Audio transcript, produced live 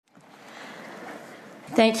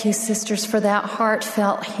Thank you, sisters, for that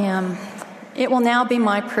heartfelt hymn. It will now be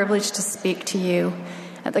my privilege to speak to you.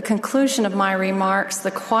 At the conclusion of my remarks,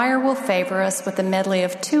 the choir will favor us with a medley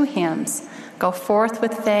of 2 hymns, Go Forth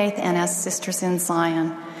with Faith and As Sisters in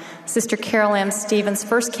Zion. Sister Carol M. Stevens,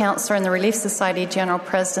 first counselor in the Relief Society General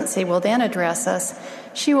Presidency, will then address us.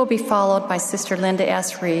 She will be followed by Sister Linda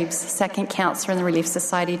S. Reeves, second counselor in the Relief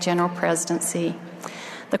Society General Presidency.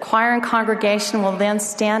 The choir and congregation will then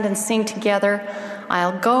stand and sing together,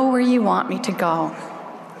 I'll Go Where You Want Me to Go.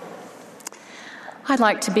 I'd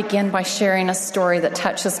like to begin by sharing a story that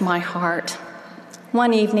touches my heart.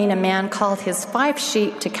 One evening, a man called his 5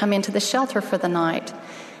 sheep to come into the shelter for the night.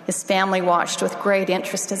 His family watched with great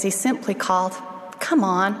interest as he simply called, "Come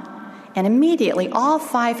on," and immediately all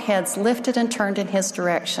 5 heads lifted and turned in his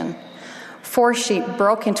direction. 4 sheep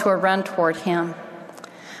broke into a run toward him.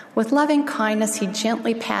 With loving kindness, he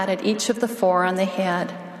gently patted each of the 4 on the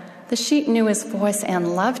head. The sheep knew his voice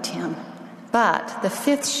and loved him, but the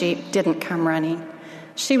 5th sheep didn't come running.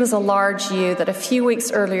 She was a large ewe that a few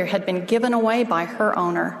weeks earlier had been given away by her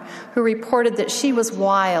owner, who reported that she was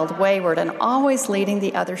wild, wayward, and always leading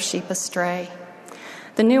the other sheep astray.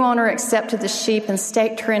 The new owner accepted the sheep and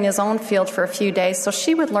staked her in his own field for a few days so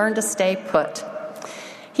she would learn to stay put.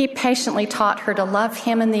 He patiently taught her to love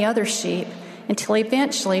him and the other sheep until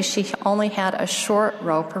eventually she only had a short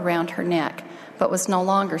rope around her neck, but was no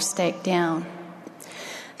longer staked down.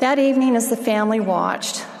 That evening, as the family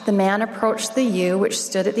watched, the man approached the ewe which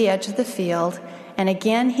stood at the edge of the field, and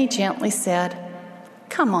again he gently said,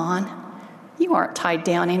 "Come on, you aren't tied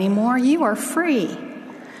down anymore, you are free."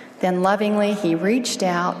 Then lovingly he reached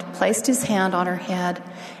out, placed his hand on her head,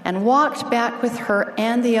 and walked back with her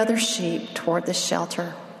and the other sheep toward the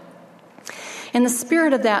shelter. In the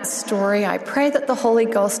spirit of that story, I pray that the Holy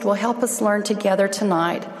Ghost will help us learn together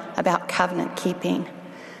tonight about covenant keeping.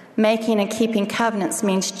 Making and keeping covenants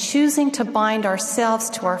means choosing to bind ourselves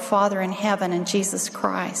to our Father in heaven and Jesus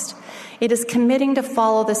Christ. It is committing to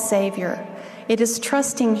follow the Savior. It is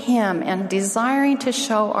trusting Him and desiring to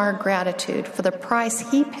show our gratitude for the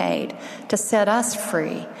price He paid to set us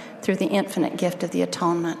free through the infinite gift of the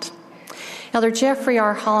atonement. Elder Jeffrey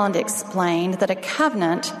R. Holland explained that a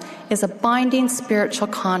covenant is a binding spiritual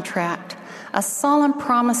contract, a solemn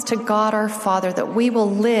promise to God our Father that we will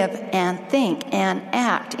live and think and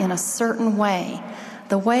act in a certain way,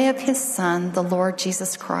 the way of His Son, the Lord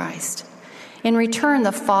Jesus Christ. In return,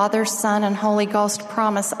 the Father, Son, and Holy Ghost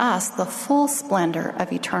promise us the full splendor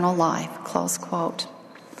of eternal life, close quote.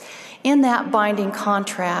 In that binding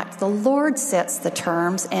contract, the Lord sets the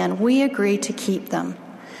terms and we agree to keep them.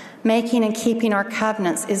 Making and keeping our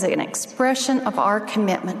covenants is an expression of our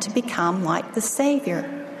commitment to become like the Savior.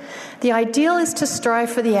 The ideal is to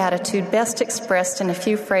strive for the attitude best expressed in a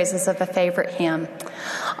few phrases of a favorite hymn.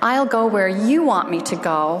 I'll go where you want me to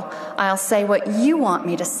go. I'll say what you want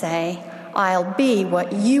me to say. I'll be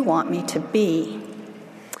what you want me to be.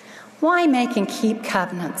 Why make and keep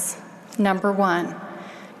covenants? Number 1,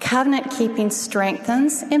 covenant keeping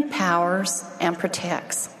strengthens, empowers, and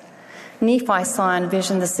protects. Nephi saw and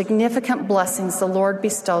visioned the significant blessings the Lord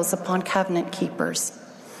bestows upon covenant keepers.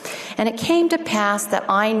 And it came to pass that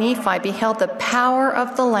I, Nephi, beheld the power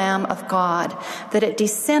of the Lamb of God, that it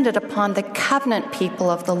descended upon the covenant people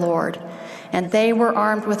of the Lord, and they were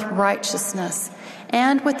armed with righteousness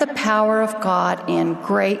and with the power of God in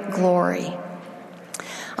great glory.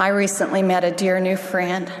 I recently met a dear new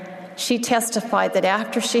friend. She testified that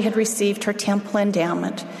after she had received her temple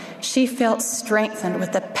endowment, she felt strengthened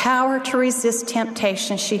with the power to resist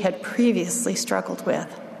temptation she had previously struggled with.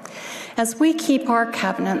 As we keep our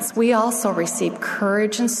covenants, we also receive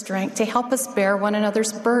courage and strength to help us bear one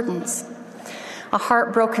another's burdens. A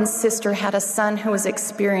heartbroken sister had a son who was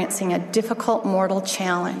experiencing a difficult mortal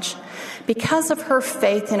challenge. Because of her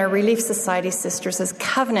faith in her Relief Society sisters as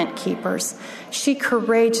covenant keepers, she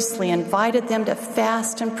courageously invited them to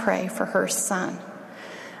fast and pray for her son.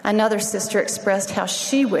 Another sister expressed how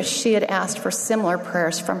she wished she had asked for similar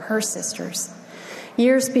prayers from her sisters.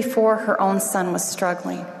 Years before her own son was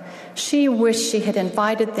struggling, she wished she had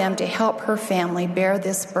invited them to help her family bear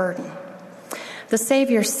this burden. The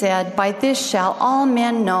Savior said, "By this shall all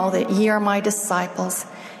men know that ye are my disciples,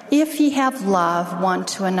 if ye have love one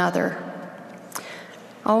to another."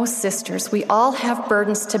 Oh, sisters, we all have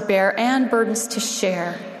burdens to bear and burdens to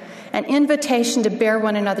share. An invitation to bear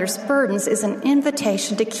one another's burdens is an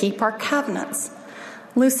invitation to keep our covenants.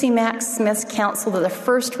 Lucy Mack Smith's counsel to the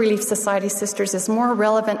First Relief Society sisters is more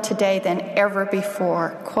relevant today than ever before.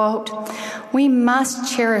 Quote, "We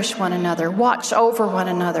must cherish one another, watch over one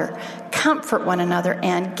another, comfort one another,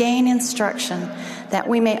 and gain instruction, that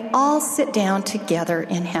we may all sit down together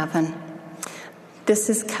in heaven." This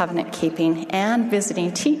is covenant keeping and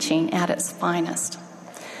visiting teaching at its finest.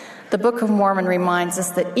 The Book of Mormon reminds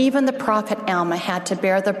us that even the prophet Alma had to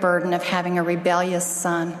bear the burden of having a rebellious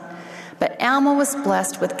son. But Alma was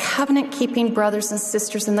blessed with covenant-keeping brothers and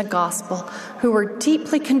sisters in the gospel who were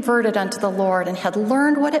deeply converted unto the Lord and had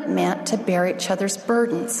learned what it meant to bear each other's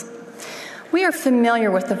burdens. We are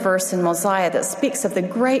familiar with the verse in Mosiah that speaks of the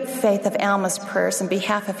great faith of Alma's prayers in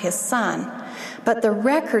behalf of his son, but the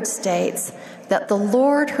record states that the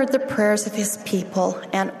Lord heard the prayers of his people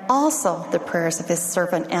and also the prayers of his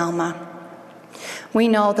servant Alma. We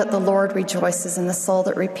know that the Lord rejoices in the soul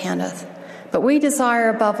that repenteth, but we desire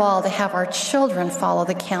above all to have our children follow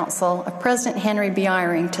the counsel of President Henry B.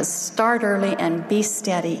 Eyring to start early and be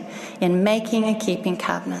steady in making and keeping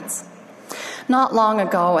covenants. Not long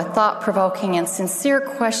ago, a thought-provoking and sincere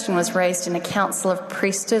question was raised in a council of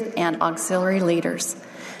priesthood and auxiliary leaders.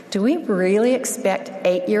 Do we really expect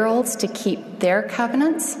 8-year-olds to keep their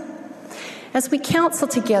covenants? As we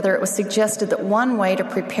counseled together, it was suggested that one way to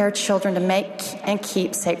prepare children to make and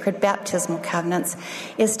keep sacred baptismal covenants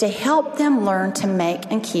is to help them learn to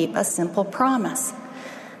make and keep a simple promise.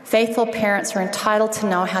 Faithful parents are entitled to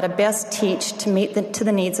know how to best teach to meet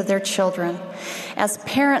the needs of their children. As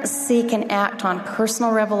parents seek and act on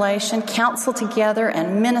personal revelation, counsel together,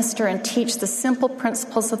 and minister and teach the simple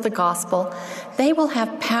principles of the gospel, they will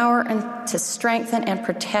have power to strengthen and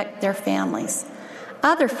protect their families.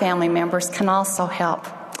 Other family members can also help.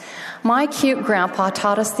 My cute grandpa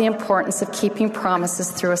taught us the importance of keeping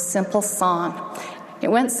promises through a simple song. It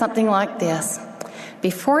went something like this.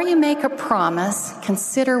 Before you make a promise,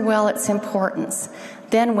 consider well its importance.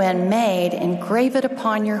 Then when made, engrave it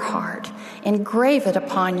upon your heart. Engrave it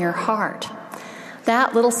upon your heart.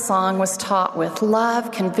 That little song was taught with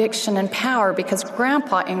love, conviction, and power because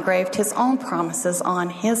Grandpa engraved his own promises on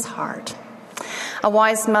his heart. A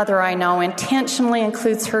wise mother I know intentionally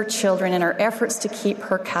includes her children in her efforts to keep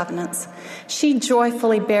her covenants. She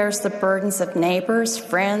joyfully bears the burdens of neighbors,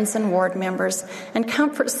 friends, and ward members, and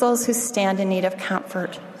comforts those who stand in need of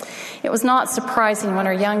comfort. It was not surprising when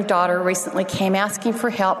her young daughter recently came asking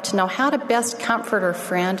for help to know how to best comfort her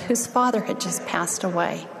friend whose father had just passed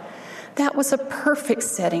away. That was a perfect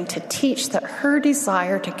setting to teach that her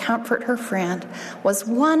desire to comfort her friend was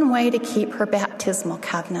one way to keep her baptismal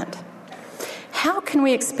covenant. How can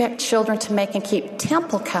we expect children to make and keep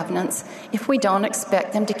temple covenants if we don't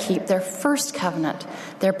expect them to keep their first covenant,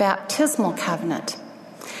 their baptismal covenant?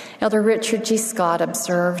 Elder Richard G. Scott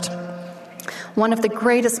observed, "One of the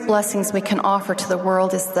greatest blessings we can offer to the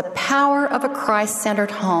world is the power of a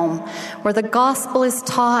Christ-centered home where the gospel is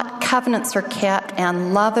taught, covenants are kept,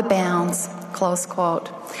 and love abounds." Close quote.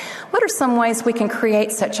 What are some ways we can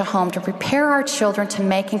create such a home to prepare our children to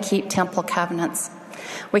make and keep temple covenants?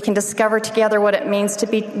 We can discover together what it means to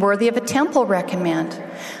be worthy of a temple recommend.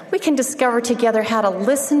 We can discover together how to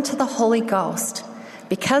listen to the Holy Ghost.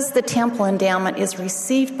 Because the temple endowment is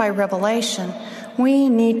received by revelation, we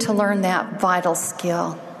need to learn that vital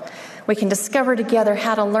skill. We can discover together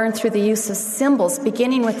how to learn through the use of symbols,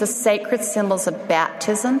 beginning with the sacred symbols of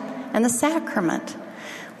baptism and the sacrament.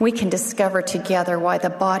 We can discover together why the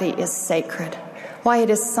body is sacred, why it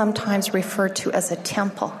is sometimes referred to as a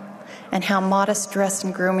temple, and how modest dress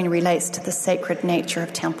and grooming relates to the sacred nature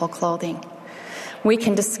of temple clothing. We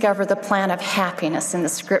can discover the plan of happiness in the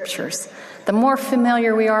Scriptures. The more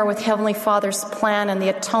familiar we are with Heavenly Father's plan and the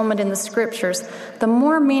atonement in the Scriptures, the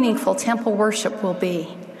more meaningful temple worship will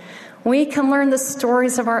be. We can learn the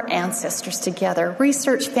stories of our ancestors together,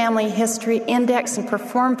 research family history, index and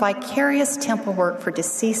perform vicarious temple work for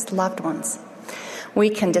deceased loved ones. We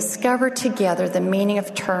can discover together the meaning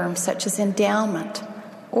of terms such as endowment,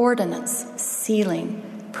 ordinance, sealing,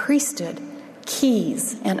 priesthood,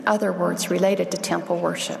 keys, and other words related to temple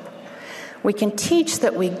worship. We can teach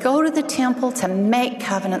that we go to the temple to make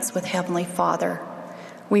covenants with Heavenly Father.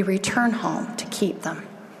 We return home to keep them.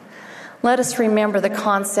 Let us remember the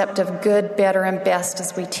concept of good, better, and best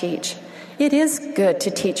as we teach. It is good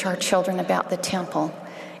to teach our children about the temple.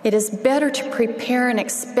 It is better to prepare and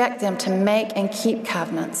expect them to make and keep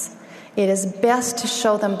covenants. It is best to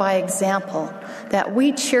show them by example that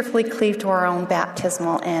we cheerfully cleave to our own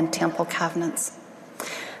baptismal and temple covenants.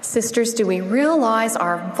 Sisters, do we realize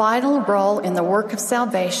our vital role in the work of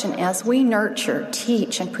salvation as we nurture,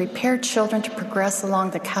 teach, and prepare children to progress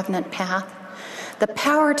along the covenant path? The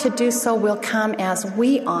power to do so will come as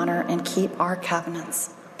we honor and keep our covenants.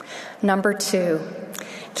 Number 2,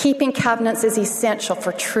 keeping covenants is essential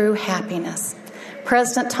for true happiness.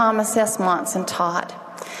 President Thomas S. Monson taught,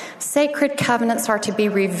 "Sacred covenants are to be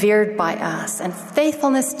revered by us, and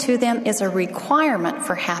faithfulness to them is a requirement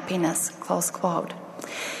for happiness," close quote.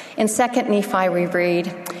 In 2 Nephi we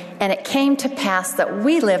read, "And it came to pass that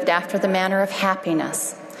we lived after the manner of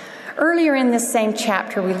happiness." Earlier in this same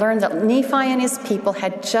chapter, we learned that Nephi and his people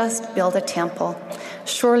had just built a temple.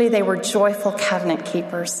 Surely they were joyful covenant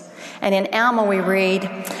keepers. And in Alma we read,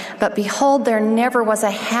 "But behold, there never was a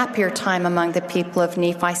happier time among the people of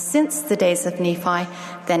Nephi since the days of Nephi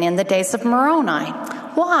than in the days of Moroni."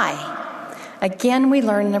 Why? Again, we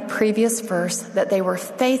learn in a previous verse that they were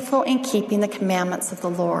faithful in keeping the commandments of the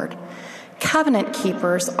Lord. Covenant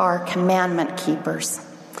keepers are commandment keepers.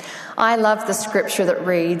 I love the scripture that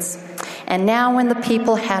reads, "And now when the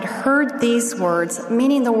people had heard these words,"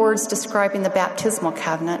 meaning the words describing the baptismal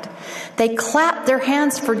covenant, "they clapped their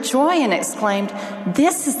hands for joy and exclaimed,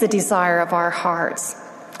 'This is the desire of our hearts.'"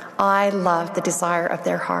 I love the desire of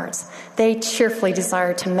their hearts. They cheerfully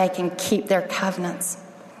desire to make and keep their covenants.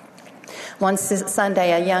 One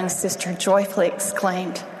Sunday, a young sister joyfully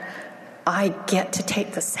exclaimed, "I get to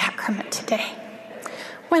take the sacrament today."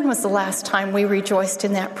 When was the last time we rejoiced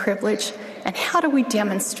in that privilege, and how do we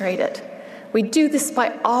demonstrate it? We do this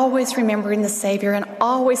by always remembering the Savior and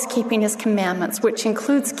always keeping his commandments, which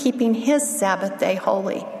includes keeping his Sabbath day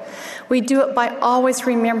holy. We do it by always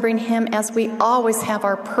remembering him as we always have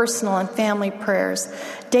our personal and family prayers,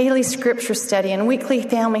 daily scripture study, and weekly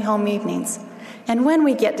family home evenings. And when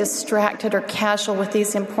we get distracted or casual with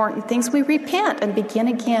these important things, we repent and begin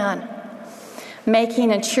again.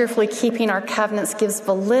 Making and cheerfully keeping our covenants gives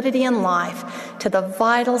validity and life to the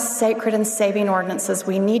vital, sacred, and saving ordinances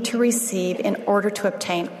we need to receive in order to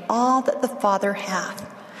obtain all that the Father hath.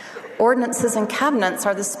 Ordinances and covenants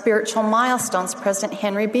are the spiritual milestones President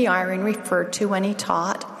Henry B. Eyring referred to when he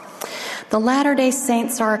taught. The Latter-day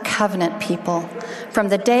Saints are a covenant people. From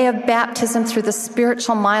the day of baptism through the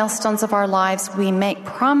spiritual milestones of our lives, we make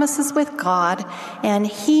promises with God, and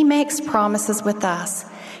he makes promises with us.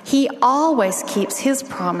 He always keeps his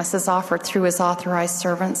promises offered through his authorized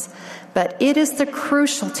servants, but it is the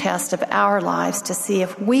crucial test of our lives to see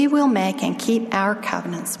if we will make and keep our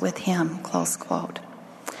covenants with him, close quote.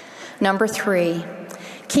 Number 3,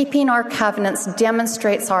 keeping our covenants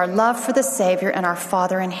demonstrates our love for the Savior and our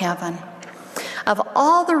Father in heaven. Of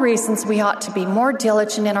all the reasons we ought to be more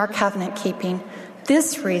diligent in our covenant keeping,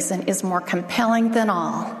 this reason is more compelling than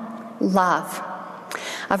all: love.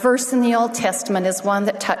 A verse in the Old Testament is one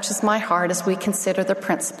that touches my heart as we consider the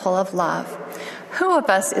principle of love. Who of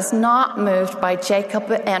us is not moved by Jacob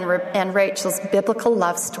and Rachel's biblical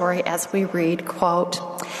love story as we read, quote,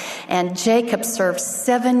 "And Jacob served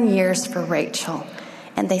 7 years for Rachel,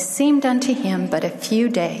 and they seemed unto him but a few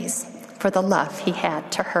days for the love he had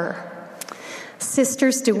to her."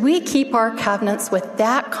 Sisters, do we keep our covenants with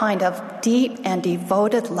that kind of deep and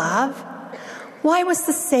devoted love? Why was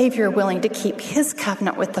the Savior willing to keep his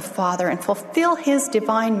covenant with the Father and fulfill his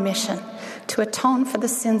divine mission to atone for the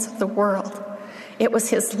sins of the world? It was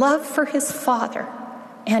his love for his Father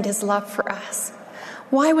and his love for us.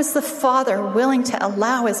 Why was the Father willing to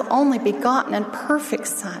allow his only begotten and perfect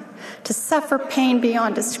Son to suffer pain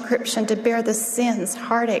beyond description, to bear the sins,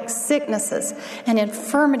 heartaches, sicknesses, and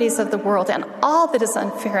infirmities of the world and all that is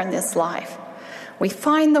unfair in this life? We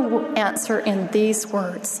find the answer in these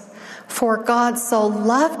words: "For God so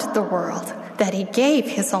loved the world that he gave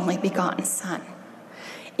his only begotten Son."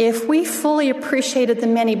 If we fully appreciated the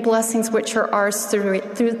many blessings which are ours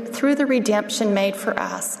through the redemption made for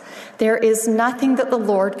us, there is nothing that the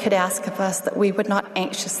Lord could ask of us that we would not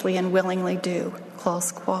anxiously and willingly do.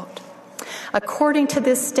 Close quote. According to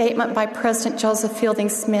this statement by President Joseph Fielding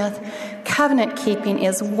Smith, covenant keeping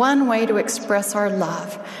is one way to express our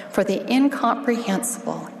love for the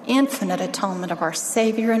incomprehensible, infinite atonement of our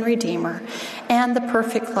Savior and Redeemer and the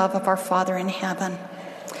perfect love of our Father in heaven.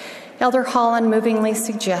 Elder Holland movingly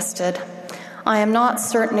suggested, "I am not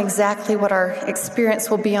certain exactly what our experience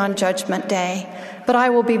will be on Judgment Day, but I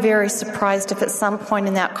will be very surprised if at some point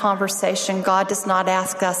in that conversation God does not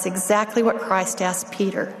ask us exactly what Christ asked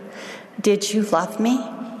Peter. Did you love me?"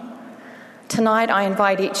 Tonight, I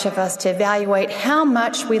invite each of us to evaluate how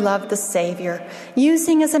much we love the Savior,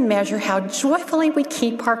 using as a measure how joyfully we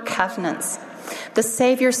keep our covenants. The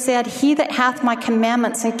Savior said, "He that hath my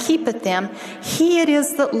commandments and keepeth them, he it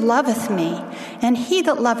is that loveth me. And he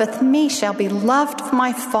that loveth me shall be loved of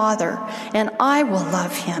my Father, and I will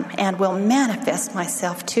love him and will manifest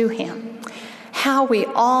myself to him." How we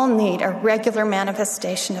all need a regular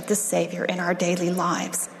manifestation of the Savior in our daily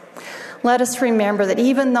lives. Let us remember that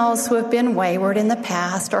even those who have been wayward in the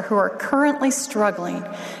past or who are currently struggling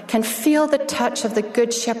can feel the touch of the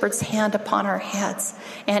Good Shepherd's hand upon our heads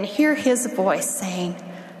and hear his voice saying,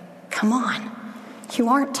 "Come on, you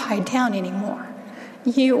aren't tied down anymore.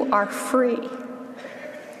 You are free."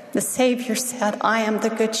 The Savior said, I am the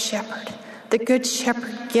good shepherd. The good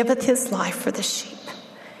shepherd giveth his life for the sheep.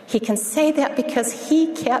 He can say that because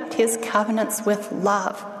he kept his covenants with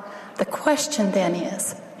love. The question then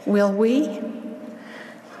is, will we?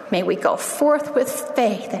 May we go forth with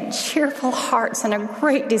faith and cheerful hearts and a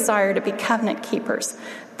great desire to be covenant keepers.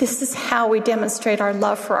 This is how we demonstrate our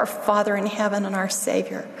love for our Father in heaven and our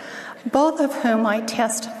Savior, both of whom I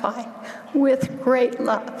testify with great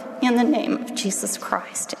love in the name of Jesus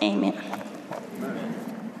Christ. Amen.